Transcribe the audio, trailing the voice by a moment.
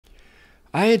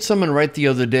I had someone write the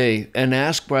other day and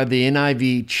ask why the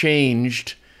NIV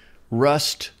changed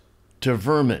rust to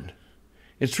vermin.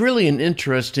 It's really an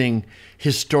interesting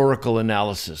historical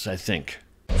analysis, I think.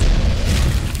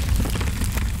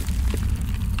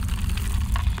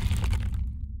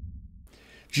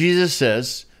 Jesus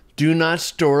says, "Do not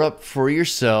store up for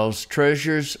yourselves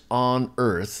treasures on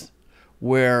earth,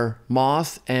 where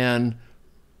moth and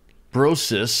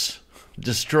brosis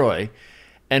destroy,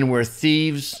 and where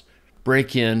thieves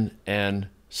break in and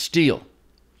steal."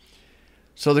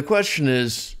 So the question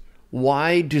is,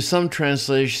 why do some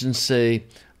translations say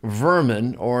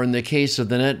vermin, or in the case of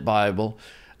the Net Bible,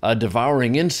 a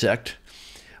devouring insect,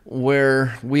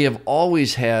 where we have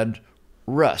always had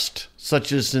rust,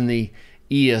 such as in the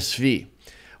ESV?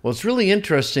 Well, it's really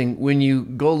interesting when you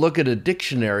go look at a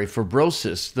dictionary for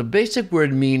brosis. The basic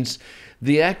word means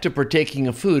the act of partaking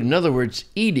of food. In other words,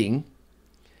 eating,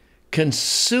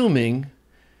 consuming,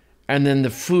 and then the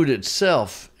food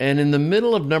itself. And in the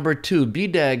middle of number 2,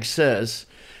 BDAG says,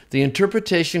 the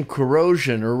interpretation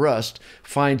corrosion or rust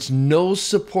finds no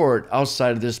support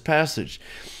outside of this passage.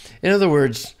 In other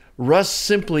words, rust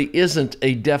simply isn't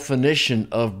a definition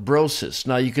of brosis.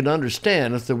 Now, you can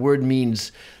understand if the word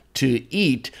means to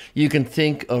eat, you can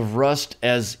think of rust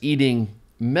as eating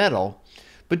metal,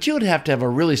 but you would have to have a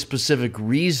really specific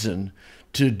reason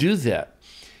to do that.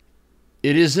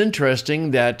 It is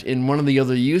interesting that in one of the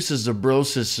other uses of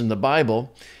brosis in the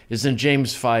Bible is in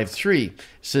James 5:3. It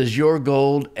says, "Your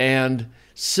gold and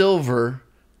silver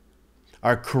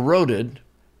are corroded,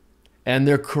 and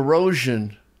their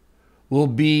corrosion will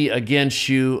be against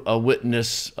you a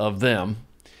witness of them."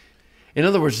 In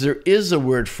other words, there is a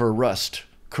word for rust,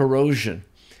 corrosion,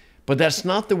 but that's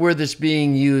not the word that's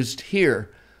being used here.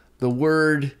 The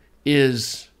word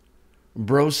is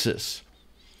brosis.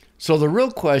 So the real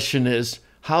question is,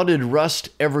 how did rust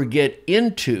ever get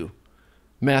into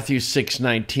Matthew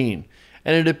 6:19?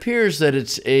 And it appears that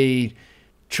it's a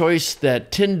choice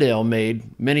that Tyndale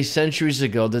made many centuries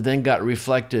ago that then got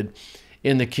reflected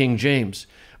in the King James.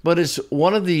 But it's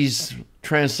one of these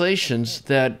translations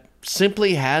that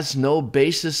simply has no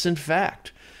basis in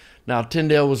fact. Now,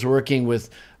 Tyndale was working with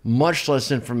much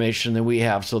less information than we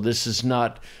have, so this is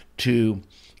not to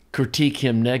critique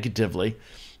him negatively.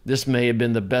 This may have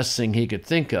been the best thing he could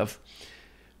think of,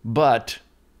 but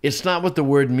it's not what the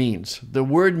word means. The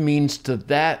word means to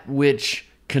that which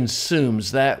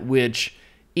consumes, that which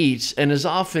eats, and is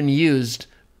often used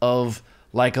of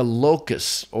like a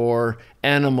locust or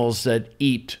animals that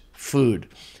eat food.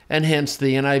 And hence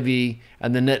the NIV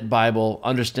and the Net Bible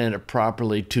understand it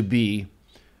properly to be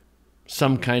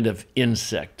some kind of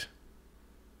insect.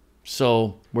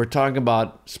 So we're talking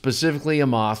about specifically a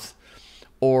moth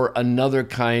or another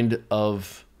kind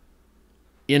of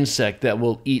insect that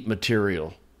will eat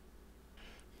material.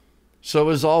 So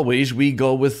as always, we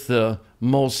go with the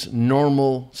most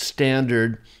normal,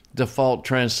 standard, default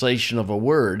translation of a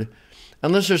word,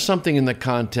 unless there's something in the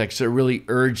context that really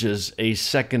urges a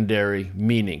secondary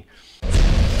meaning.